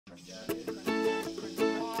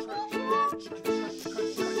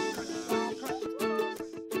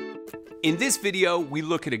In this video, we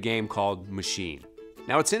look at a game called Machine.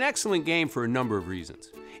 Now, it's an excellent game for a number of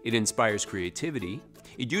reasons. It inspires creativity,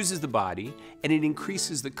 it uses the body, and it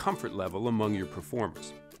increases the comfort level among your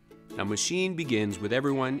performers. Now, Machine begins with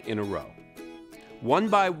everyone in a row. One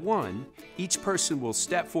by one, each person will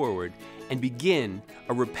step forward and begin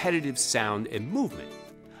a repetitive sound and movement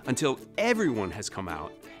until everyone has come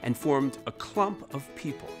out and formed a clump of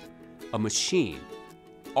people, a machine,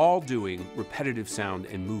 all doing repetitive sound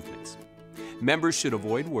and movements. Members should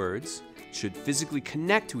avoid words, should physically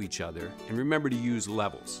connect to each other, and remember to use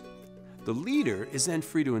levels. The leader is then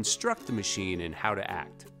free to instruct the machine in how to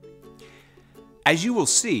act. As you will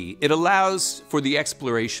see, it allows for the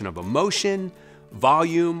exploration of emotion,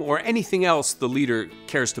 volume, or anything else the leader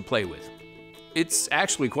cares to play with. It's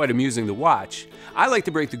actually quite amusing to watch. I like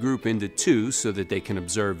to break the group into two so that they can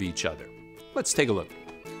observe each other. Let's take a look.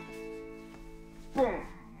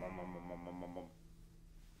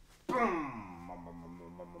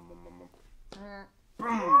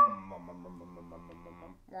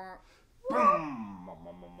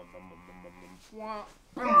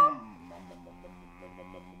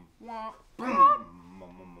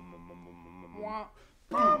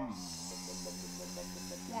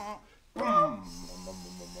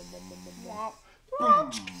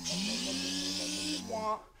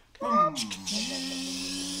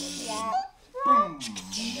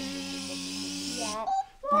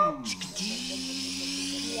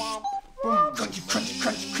 Crunch, crunch,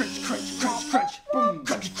 crunch, crunch, crunch, crunch, crunch, boom.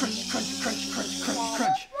 Crunch, crunch, crunch, crunch, crunch, crunch,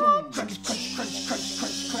 crunch, boom. Crunch, crunch, crunch, crunch,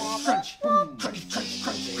 crunch, crunch, crunch, boom. Crunch, crunch,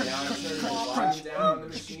 crunch, crunch, crunch, crunch, crunch. Down the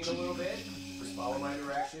machine a little bit. Just follow my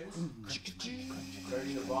directions.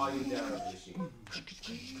 Turning the volume down on the machine.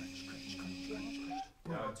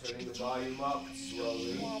 Now turning the volume up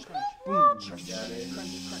slowly. Crunch down in.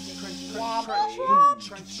 Crunch, crunch, crunch, crunch, crunch,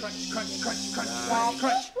 crunch, crunch, crunch, crunch, crunch,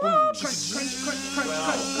 crunch, boom. Crunch, crunch, crunch, crunch,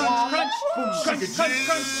 crunch, crunch, crunch, boom. Crunch, crunch,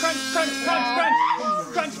 crunch, crunch, crunch, crunch,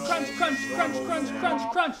 crunch, crunch, crunch, crunch, crunch,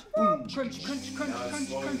 crunch, boom. Crunch, crunch, crunch, Now crunch,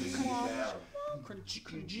 slowing crunch, the machine crunch, down. crunch,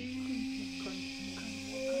 crunch,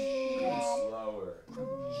 And slower.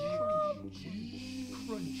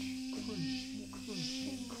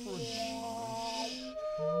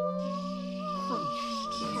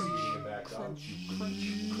 Speeding it back up.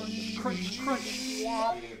 crunch, crunch.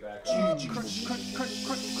 Speeding it back up. Crunch, crunch, crunch,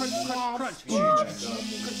 crunch, crunch, crunch, Speeding it back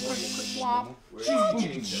up. crunch. We're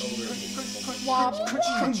speeding to over.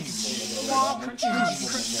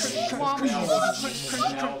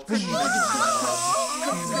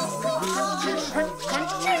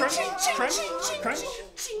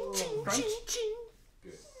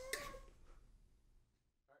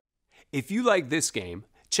 If you like this game,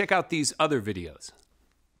 check out these other videos.